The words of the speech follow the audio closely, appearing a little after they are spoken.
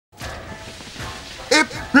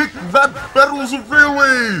rap battles of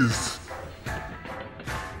railways!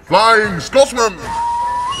 Flying Scotsman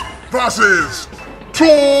versus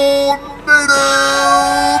Tornado!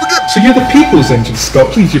 So you're the people's engine,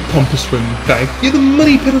 Scott, please, you pompous swimming bag. You're the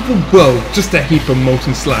money pit of the world, just a heap of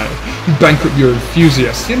molten slag. You bankrupt your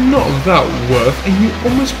enthusiasts, you're not of that worth, and you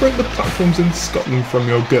almost broke the platforms in Scotland from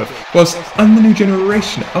your girth. Whilst I'm the new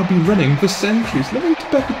generation, I'll be running for centuries, living to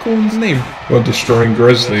Peppercorn's name, while destroying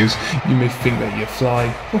grizzlies. You may think that you fly,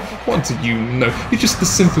 well, what do you know? You're just the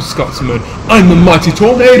simple Scotsman. I'm the mighty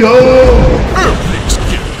Tornado!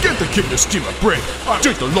 Get the king to steam a break. I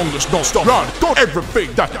take the longest non-stop run. Got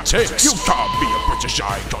everything that it takes. You can't be a British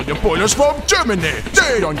icon. Your boilers from Germany.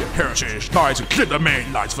 Stay on your heritage lines and clear the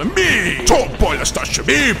main lines for me. Tall boiler starts to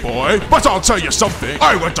me, boy. But I'll tell you something.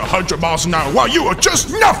 I went 100 miles an hour while you were just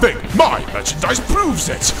nothing. My merchandise proves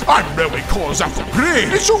it. I'm railway cores out for green.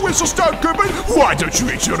 Is your whistle start going? Why don't you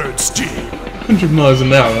eat your own steam? 100 miles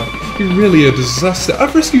an hour? You're really a disaster.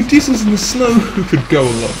 I've rescued diesels in the snow who could go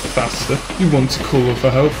a lot faster. You want to call for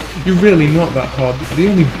help? You're really not that hard. The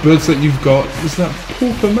only birds that you've got is that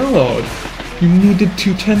pauper mallard. You needed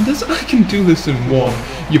 2 tenders? I can do this in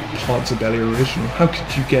 1. Your parts are barely original. How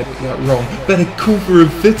could you get that wrong? Better call for a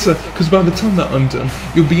fitter, because by the time that I'm done,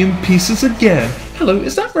 you'll be in pieces again. Hello,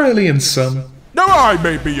 is that Riley and Son? Now I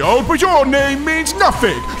may be old, but your name means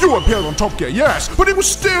nothing. You appeared on Top Gear, yes, but it was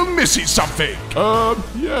still missing something.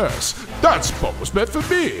 Yes, that spot was meant for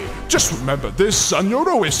me. Just remember this, son, you're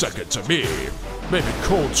always second to me. Maybe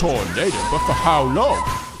called Tornado, but for how long?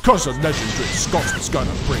 Cause the legendary Scotsman's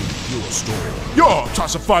gonna bring you a story. You're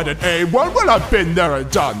classified at A1, well I've been there and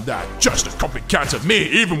done that. Just a copycat of me,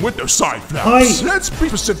 even with no side flaps. Let's be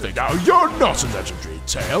specific now, you're not a legendary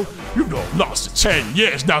tale. You've not lost in 10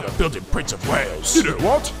 years, now they're building Prince of Wales. You know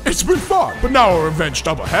what? It's been fun, but now a revenge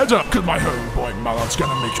doubleheader, cause my homeboy Mallard's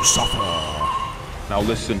gonna make you suffer. Now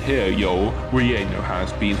listen here, yo, we ain't no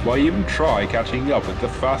has-beens. Why even try catching up with the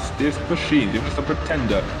fastest machines? You're just a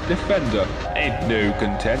pretender, defender, ain't no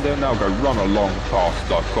contender. Now go run along past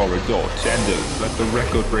our corridor tenders. Let the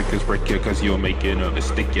record breakers break you, cause you're making a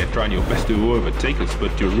mistake. You're trying your best to overtake us,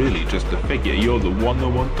 but you're really just a figure. You're the one no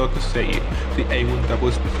one thought to say it. The A1 that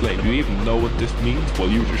was proclaimed. You even know what this means? Well,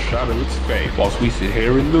 you just shadow its fame. Whilst we sit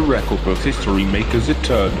here in the record books, history makers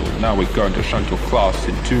eternal. Now we're going to shunt your class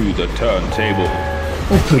into the turntable.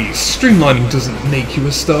 Oh please, streamlining doesn't make you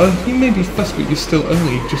a star. You may be fast, but you're still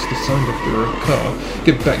only just assigned after a car.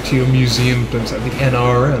 Get back to your museum books at the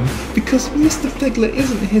NRM, because Mr. Fegler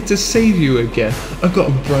isn't here to save you again. I've got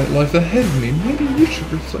a bright life ahead of me. Maybe you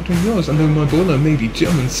should reflect on yours. I know my boiler may be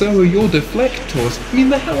German, so are your deflectors. I mean,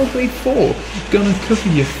 the hell are they for? Gonna cover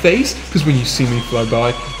your face? Because when you see me fly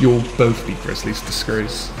by, you'll both be Grizzly's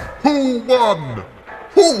disgrace. Who won?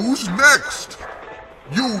 Who's next?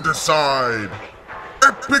 You decide!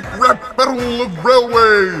 Epic rap battle of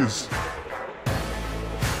railways!